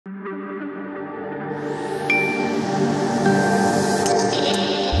After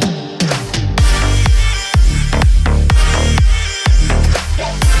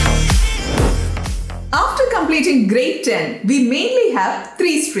completing grade 10, we mainly have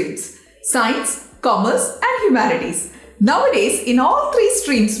 3 streams: science, commerce and humanities. Nowadays, in all 3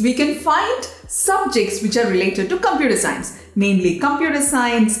 streams, we can find subjects which are related to computer science, namely computer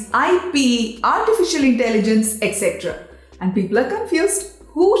science, IP, artificial intelligence, etc. And people are confused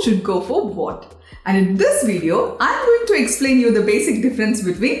who should go for what. And in this video, I'm going to explain you the basic difference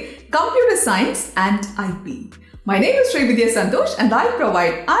between computer science and IP. My name is Sreevidhya Santhosh and I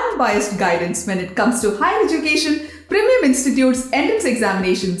provide unbiased guidance when it comes to higher education, premium institutes, entrance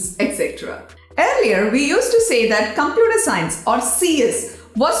examinations, etc. Earlier, we used to say that computer science or CS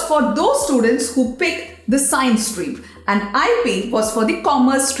was for those students who pick the science stream and IP was for the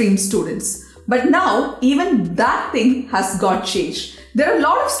commerce stream students. But now, even that thing has got changed. There are a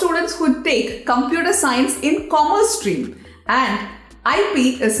lot of students who take computer science in commerce stream and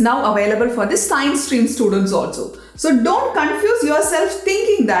IP is now available for the science stream students also. So don't confuse yourself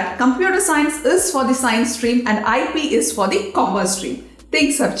thinking that computer science is for the science stream and IP is for the commerce stream.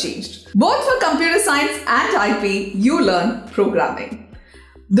 Things have changed. Both for computer science and IP, you learn programming.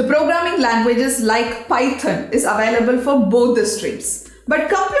 The programming languages like Python is available for both the streams. But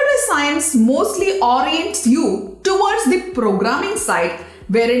computer science mostly orients you towards the programming side,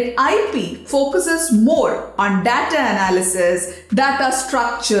 wherein IP focuses more on data analysis, data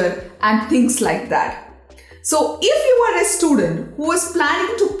structure and things like that. So if you are a student who is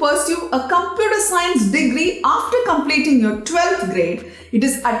planning to pursue a computer science degree after completing your 12th grade, it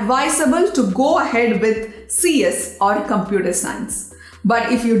is advisable to go ahead with CS or computer science.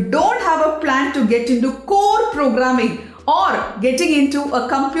 But if you don't have a plan to get into core programming or getting into a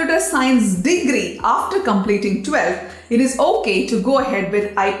computer science degree after completing 12th, it is okay to go ahead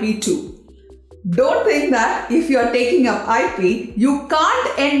with IP too. Don't think that if you are taking up IP, you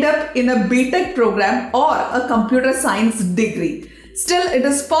can't end up in a BTech program or a computer science degree. Still, it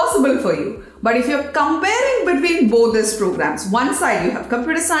is possible for you. But if you're comparing between both these programs, one side you have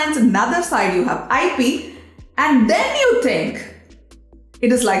computer science, another side you have IP, and then you think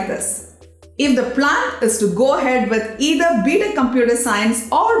it is like this. If the plan is to go ahead with either BTech Computer Science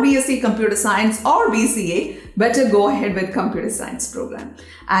or BSc Computer Science or BCA, better go ahead with Computer Science program.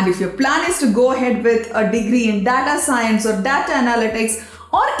 And if your plan is to go ahead with a degree in data science or data analytics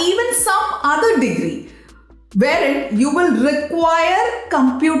or even some other degree wherein you will require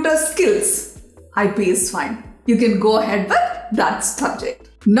computer skills, IP is fine. You can go ahead with that subject.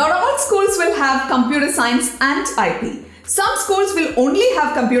 Not all schools will have computer science and IP. Some schools will only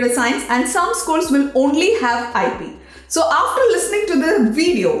have computer science and some schools will only have IP. So after listening to the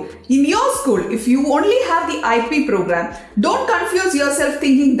video, in your school, if you only have the IP program, don't confuse yourself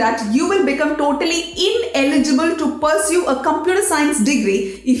thinking that you will become totally ineligible to pursue a computer science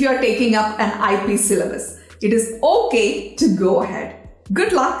degree if you are taking up an IP syllabus. It is okay to go ahead.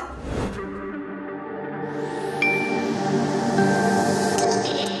 Good luck.